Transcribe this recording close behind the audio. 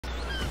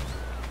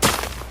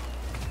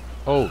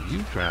Oh,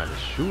 you trying to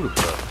shoot a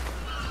brother.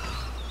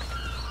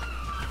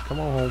 Come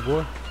on,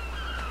 homeboy.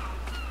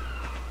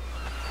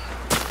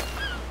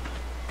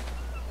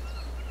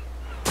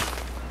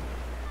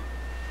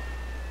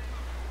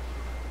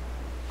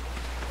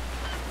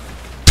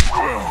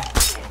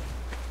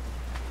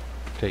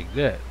 Take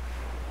that.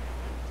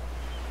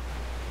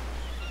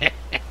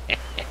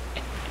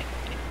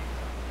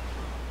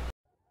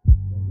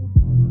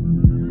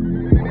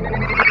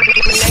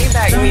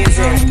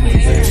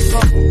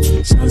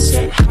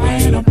 Sunset high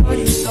and I'm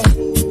putting slow.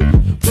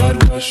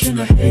 Blood rush in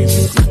the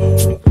hazy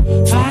glow.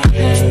 My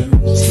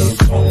hands still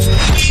cold.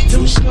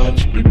 New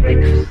sludge we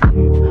break.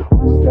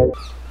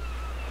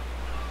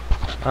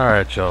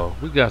 Alright, y'all.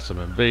 We got some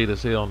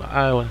invaders here on the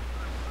island.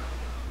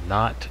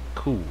 Not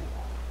cool.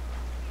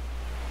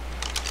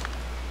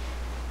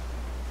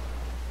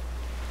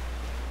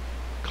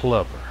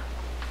 Clever.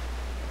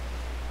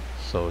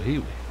 So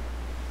he.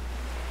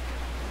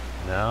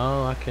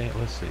 No, I can't.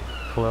 Let's see.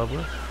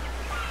 Clever.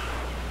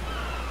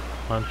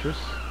 Huntress.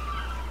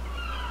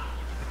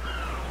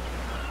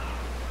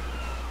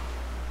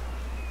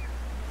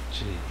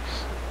 Jeez.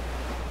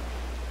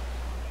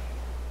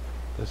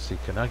 Let's see.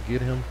 Can I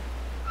get him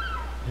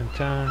in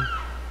time?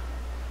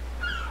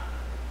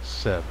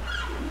 7.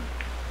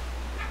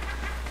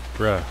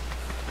 Bruh.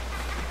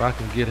 If I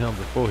can get him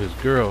before his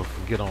girl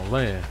can get on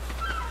land.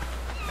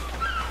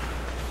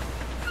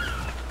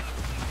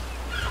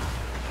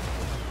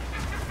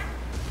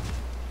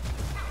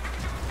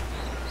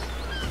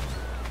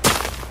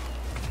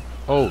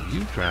 Oh,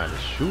 you trying to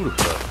shoot a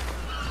brother.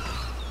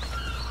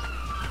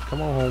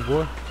 Come on,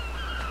 homeboy.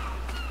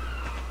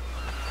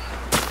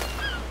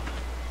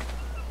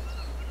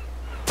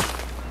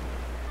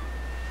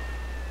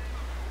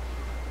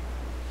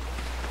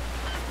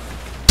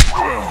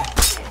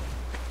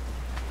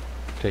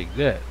 Take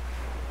that.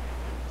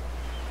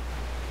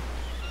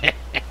 You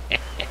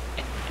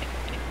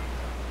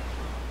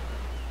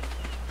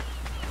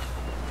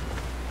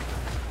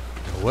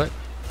know what?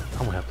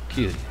 I'm gonna have to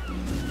kill you.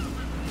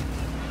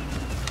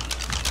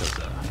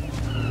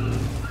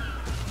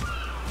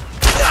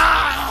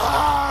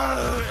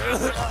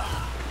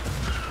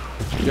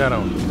 What you got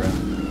on you, bro?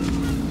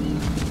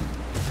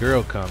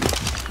 Girl coming.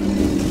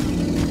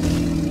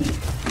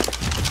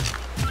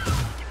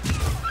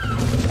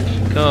 Here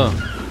she come.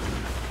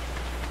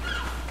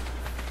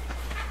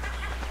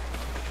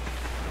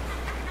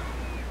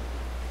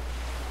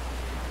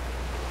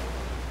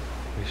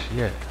 Where she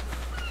at?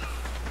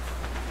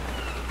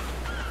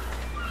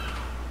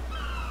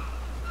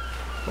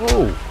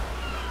 Oh!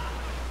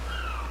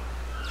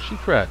 She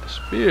tried to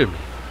spear me.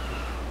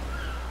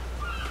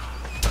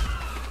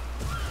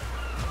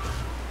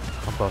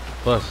 I'm about to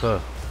bust her.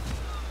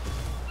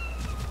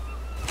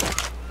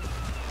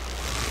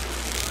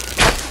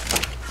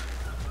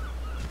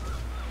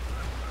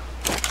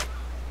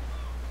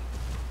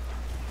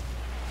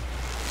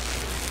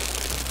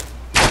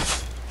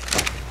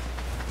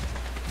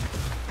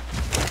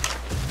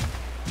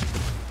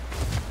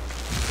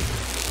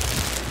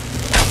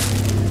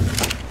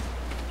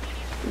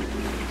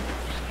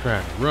 She's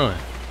trying to run.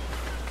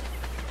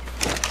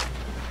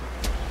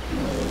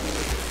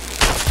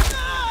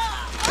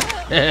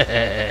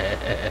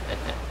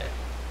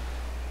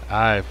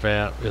 Alright,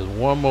 fam. There's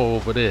one more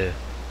over there.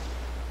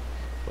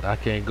 But I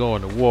can't go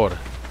in the water.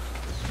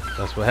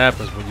 That's what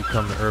happens when you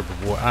come to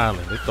Herbivore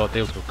Island. They thought they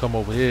was going to come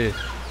over here and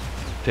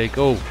take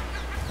over.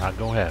 Not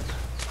going to happen.